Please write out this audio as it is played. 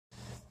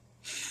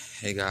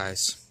Hey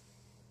guys.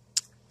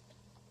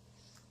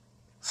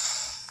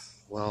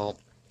 Well,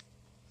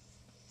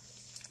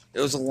 it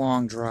was a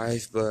long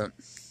drive, but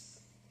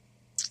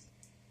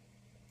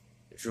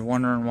if you're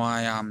wondering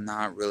why I'm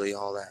not really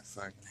all that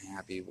fucking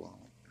happy, well,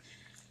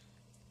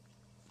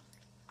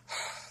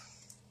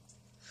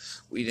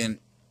 we didn't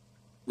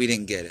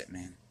get it,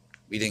 man.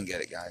 We didn't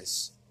get it,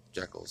 guys.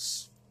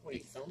 Jekyll's. Wait,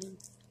 you filming?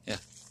 Yeah.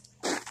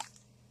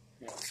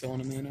 Yeah, filling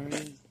him in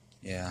already?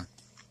 Yeah.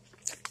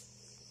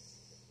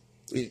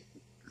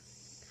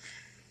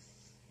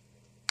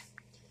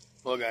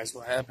 Well, guys,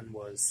 what happened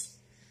was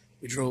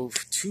we drove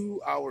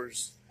 2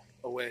 hours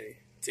away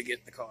to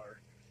get the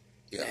car.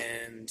 Yeah.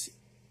 And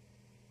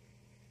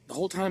the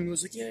whole time he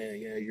was like, yeah,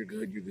 you're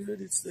good.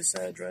 It's this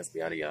address,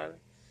 yada, yada.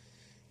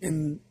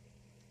 And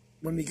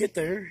when we get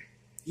there,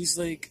 he's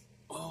like,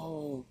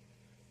 oh,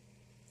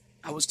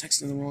 I was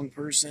texting the wrong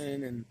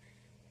person, and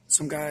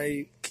some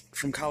guy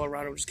from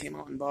Colorado just came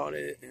out and bought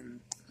it.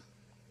 And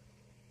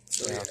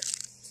so, yeah.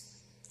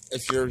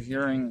 If you're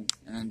hearing,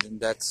 and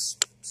that's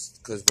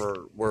because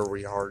where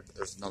we are,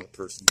 there's another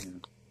person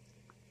here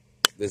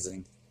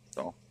visiting,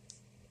 so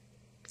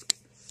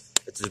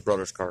it's his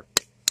brother's car.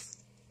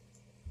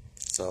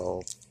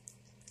 So,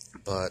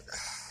 but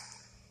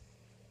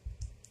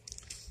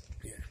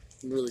yeah,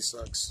 it really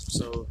sucks.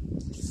 So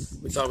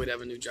we thought we'd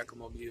have a new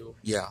Jekyll-mobile.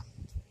 yeah,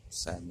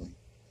 sadly,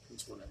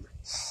 It's whatever.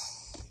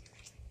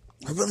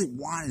 I really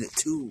wanted it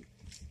too.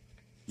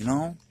 You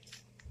know,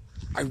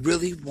 I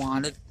really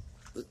wanted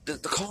the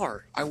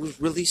car. I was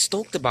really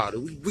stoked about it.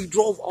 We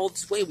drove all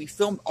this way. We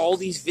filmed all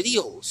these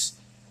videos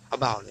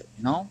about it,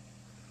 you know?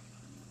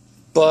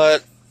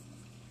 But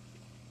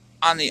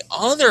on the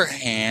other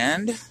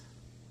hand,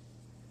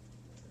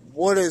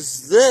 what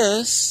is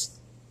this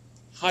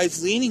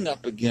Hive's leaning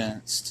up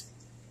against?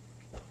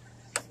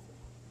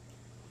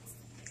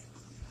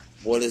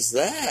 What is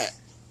that?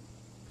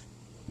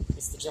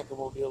 It's the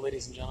Jekyll-mobile,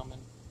 ladies and gentlemen.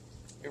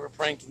 We were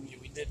pranking you.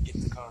 We did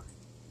get the car.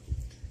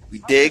 We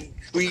did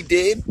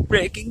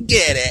freaking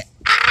get it.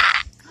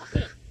 Ah!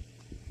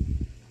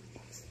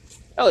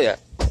 Hell yeah.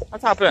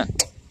 Let's hop in.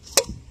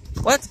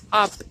 Let's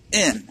hop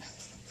in.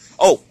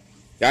 Oh,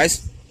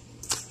 guys.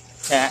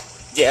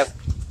 Jeff.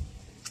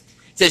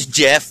 It says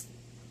Jeff.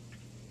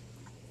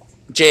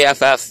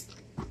 JFF.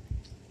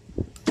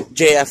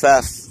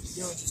 JFF.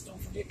 Yo, just don't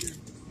forget your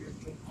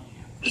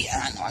Yeah,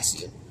 I know, I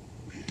see it.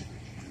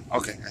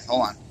 Okay,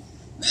 hold on.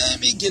 Let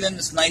me get in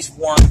this nice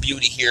warm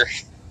beauty here.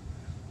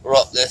 We're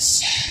up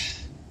this.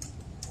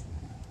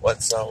 Well,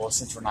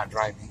 since we're not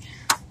driving.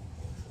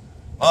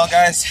 Well,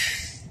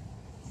 guys,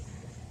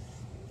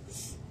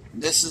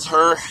 this is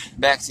her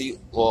back seat.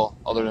 Well,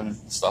 other than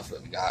the stuff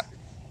that we got.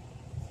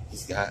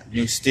 He's got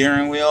new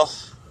steering wheel.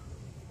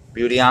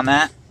 Beauty on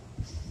that.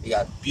 We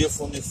got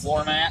beautiful new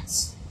floor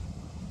mats.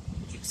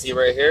 You can see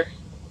right here.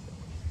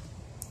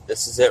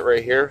 This is it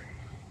right here.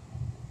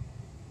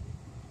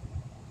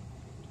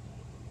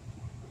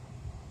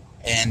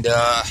 And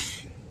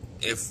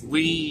if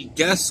we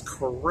guess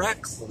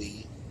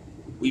correctly,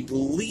 we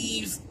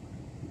believe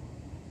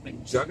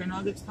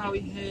McJuggernuggets probably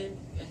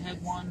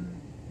had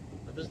one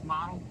of this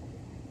model.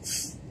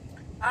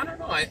 I don't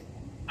know.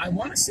 I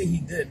want to say he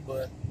did,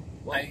 but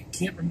I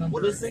can't remember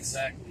what is this?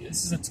 exactly.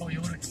 This is a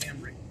Toyota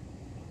Camry.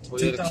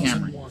 Toyota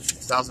 2001. Camry.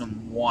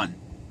 2001.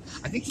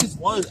 I think his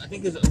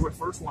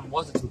first one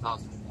was a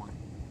 2001.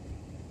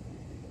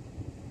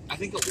 I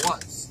think it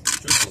was.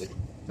 Truthfully, to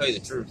tell you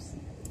the truth.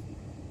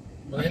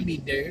 Well, that'd be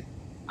dude.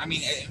 I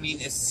mean,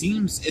 it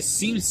seems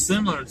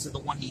similar to the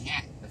one he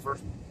had, the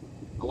first one.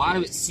 A lot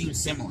of it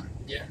seems similar.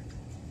 Yeah.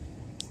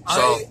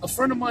 So, A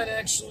friend of mine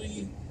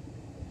actually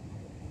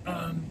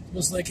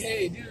was like,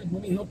 "Hey, dude,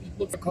 let me help you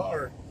look for a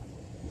car."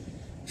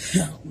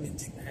 Let me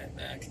take the hat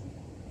back.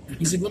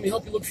 He's like, "Let me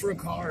help you look for a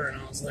car," and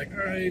I was like,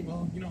 "All right,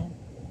 well, all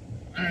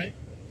right."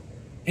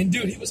 And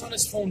dude, he was on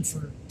his phone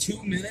for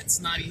 2 minutes,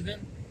 not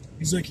even.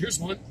 He's like, "Here's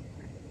one.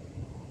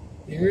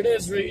 Here it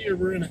is, right here.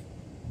 We're in it."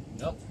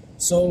 Yep.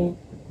 So,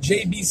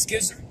 JB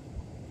Skizzer,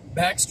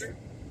 Baxter,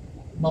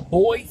 my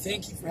boy,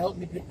 thank you for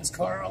helping me pick this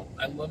car out.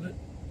 I love it.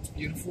 It's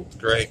beautiful. It's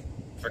great.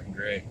 Freaking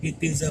great. It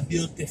is a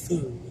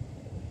beautiful.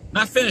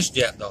 Not finished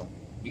yet, though.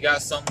 We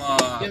got some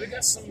Yeah, we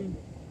got some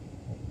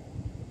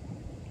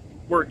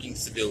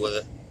workings to do with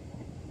it.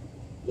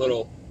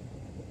 Little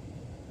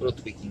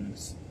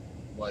tweakings,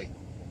 like,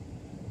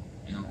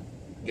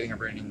 getting a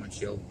brand new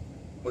windshield,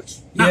 which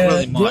not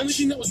really much. The only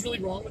thing that was really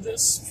wrong with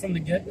this from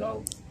the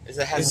get-go is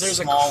it has a there's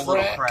small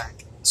little crack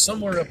crack.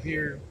 somewhere up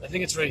here. I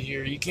think it's right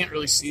here. You can't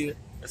really see it.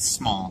 It's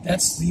small.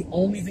 That's the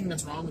only thing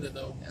that's wrong with it,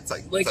 though. It's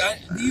like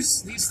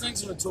these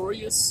things are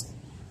notorious.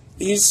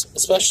 These,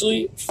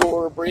 especially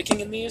for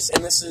braking in these,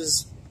 and this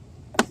is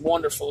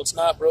wonderful. It's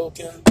not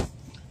broken.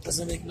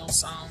 Doesn't make no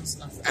sounds.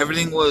 Nothing.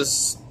 Everything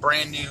was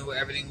brand new.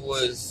 Everything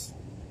was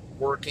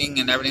working,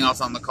 and everything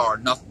else on the car.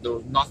 There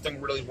was nothing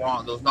really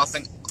wrong. There was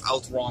nothing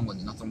else wrong with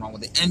it. Nothing wrong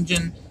with the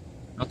engine.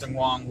 Nothing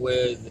wrong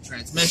with the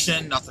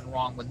transmission. Nothing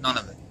wrong with none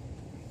of it,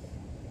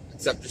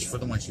 except just for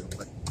the windshield.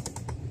 But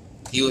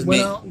he was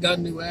went out and got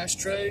a new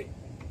ashtray.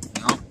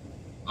 You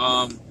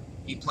know,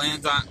 we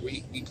plan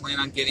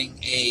on getting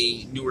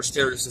a newer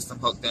stereo system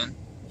hooked in.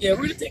 Yeah,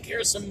 we're gonna take care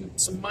of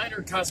some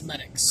minor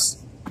cosmetics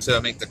to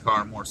make the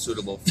car more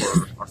suitable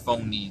for our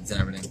phone needs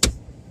and everything.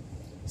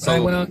 So I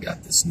went out and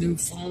got this new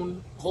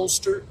phone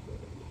holster.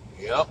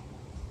 Yep.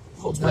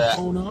 Holds my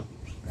phone up.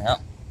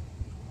 Yep.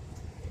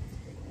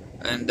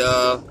 And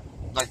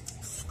like,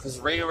 because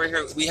right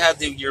here we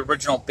have your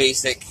original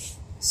basic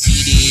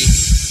CD,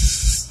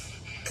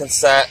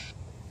 cassette,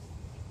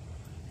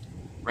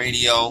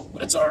 radio.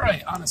 But it's all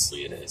right,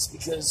 honestly, it is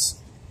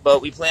because.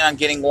 But we plan on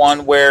getting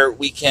one where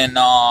we can,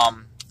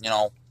 you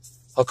know,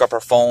 hook up our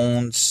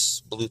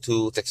phones,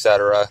 Bluetooth,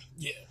 etc.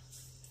 Yeah.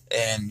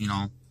 And, you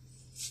know.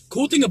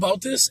 Cool thing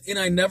about this, and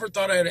I never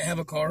thought I'd have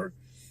a car,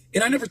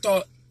 and I never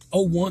thought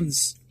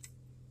 01s,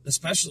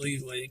 especially,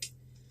 like,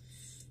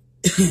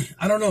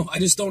 I don't know. I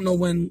just don't know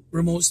when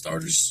remote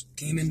starters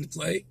came into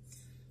play,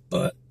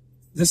 but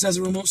this has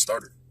a remote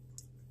starter.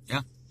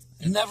 Yeah.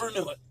 I never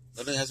knew it.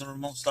 Literally has a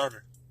remote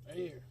starter. Right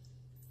here.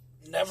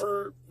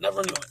 Never knew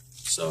it.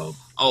 So.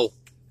 Oh,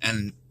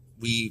 and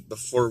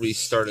before we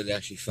started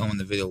actually filming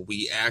the video,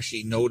 we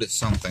actually noticed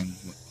something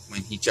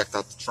when he checked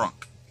out the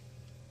trunk.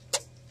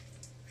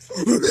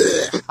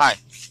 Hi.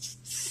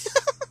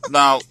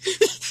 Now.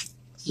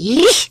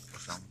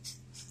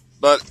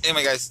 But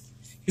anyway, guys.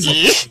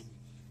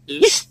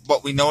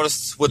 What we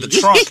noticed with the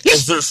trunk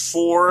is there's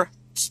 4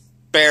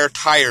 spare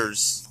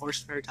tires. 4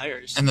 spare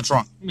tires in the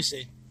trunk. Let me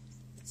see.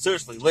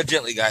 Seriously,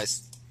 legitly,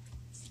 guys.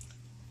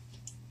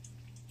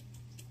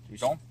 You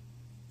show 'em?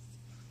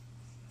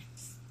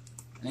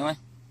 Anyway.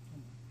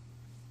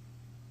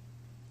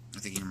 I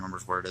think he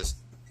remembers where it is.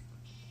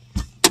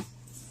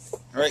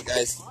 Alright,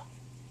 guys.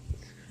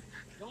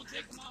 Don't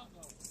take them out,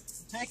 though.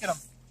 I'm taking them.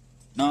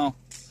 No.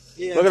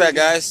 Yeah, Look at that,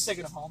 guys. I'm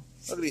taking them home.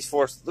 Look at these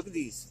 4. Look at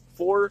these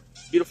 4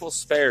 beautiful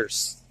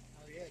spares.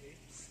 Oh, yeah, dude.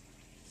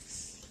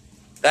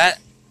 That.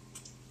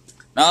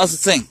 Now, that's the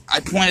thing. I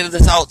pointed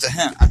this out to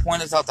him. I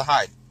pointed this out to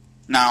Hyde.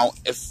 Now,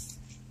 if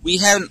we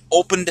hadn't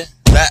opened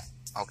that.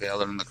 Okay,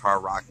 other than the car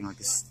rocking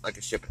like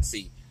a ship at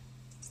sea.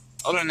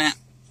 Other than that,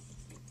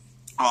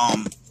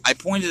 I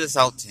pointed this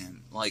out to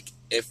him. Like,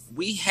 if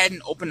we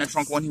hadn't opened the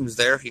trunk when he was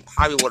there, he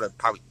probably would have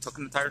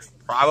taken the tires.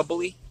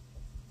 Probably.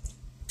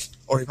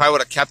 Or he probably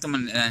would have kept them,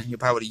 and he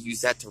probably would have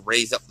used that to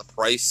raise up the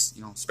price.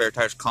 You know, spare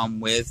tires come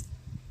with.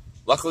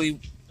 Luckily,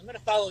 I'm going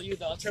to follow you,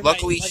 though.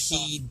 Luckily,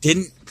 he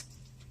didn't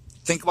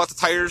think about the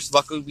tires.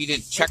 Luckily, we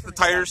didn't check the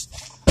tires.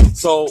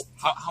 So,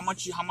 how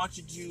much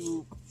did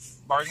you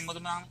bargain with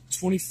him on?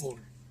 24.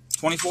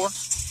 24?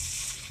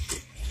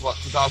 What,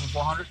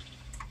 2,400?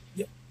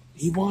 Yep.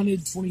 He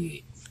wanted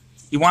 28.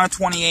 He wanted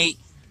 28.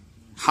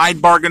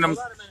 Hyde bargained him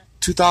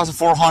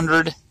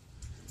 2,400.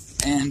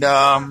 And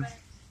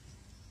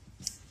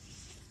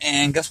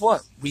guess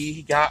what?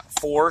 We got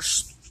 4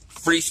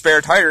 free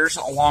spare tires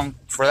along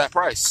for that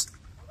price.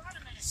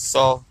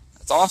 So,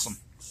 that's awesome.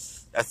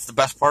 That's the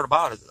best part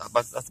about it.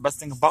 That's the best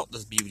thing about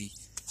this beauty.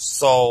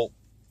 So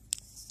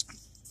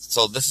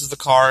this is the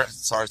car.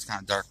 Sorry, it's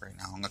kind of dark right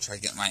now. I'm going to try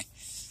to get my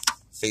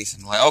face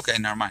in the light. Okay,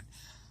 never mind.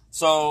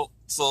 So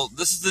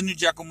this is the new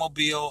Jekyll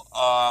Mobile.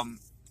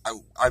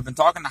 I've been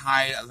talking to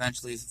Hyde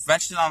eventually.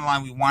 Eventually on the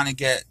line, we want to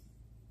get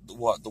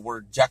the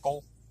word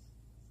Jekyll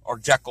or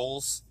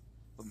Jekylls,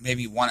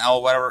 maybe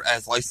 1L, whatever,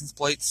 as license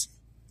plates.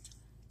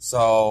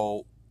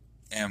 So,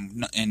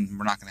 and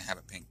we're not going to have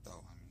it pink, though.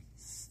 I mean,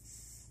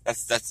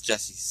 that's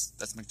Jesse's.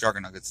 That's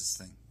McJuggernuggets'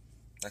 thing.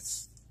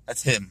 That's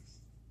him.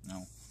 You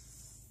know.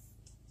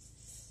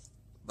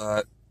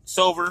 But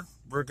silver,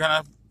 we're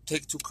gonna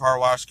take it to a car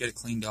wash, get it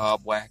cleaned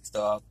up, waxed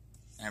up,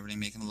 everything,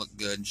 making it look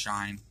good and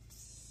shine.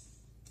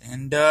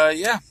 And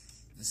yeah,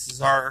 this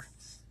is our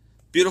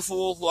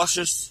beautiful,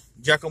 luscious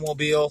Jekyll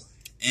Mobile.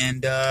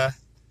 And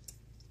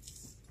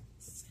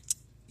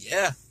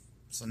yeah,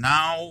 so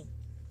now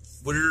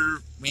we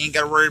ain't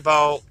gotta worry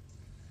about,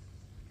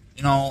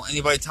 you know,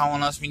 anybody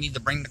telling us we need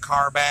to bring the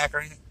car back or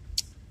anything.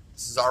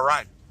 This is our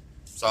ride.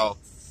 So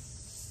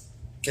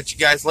catch you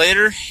guys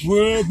later.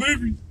 Well,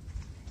 baby.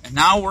 And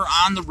now we're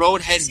on the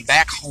road heading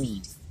back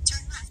home.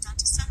 Turn left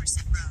onto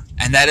Somerset Road.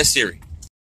 And that is Siri.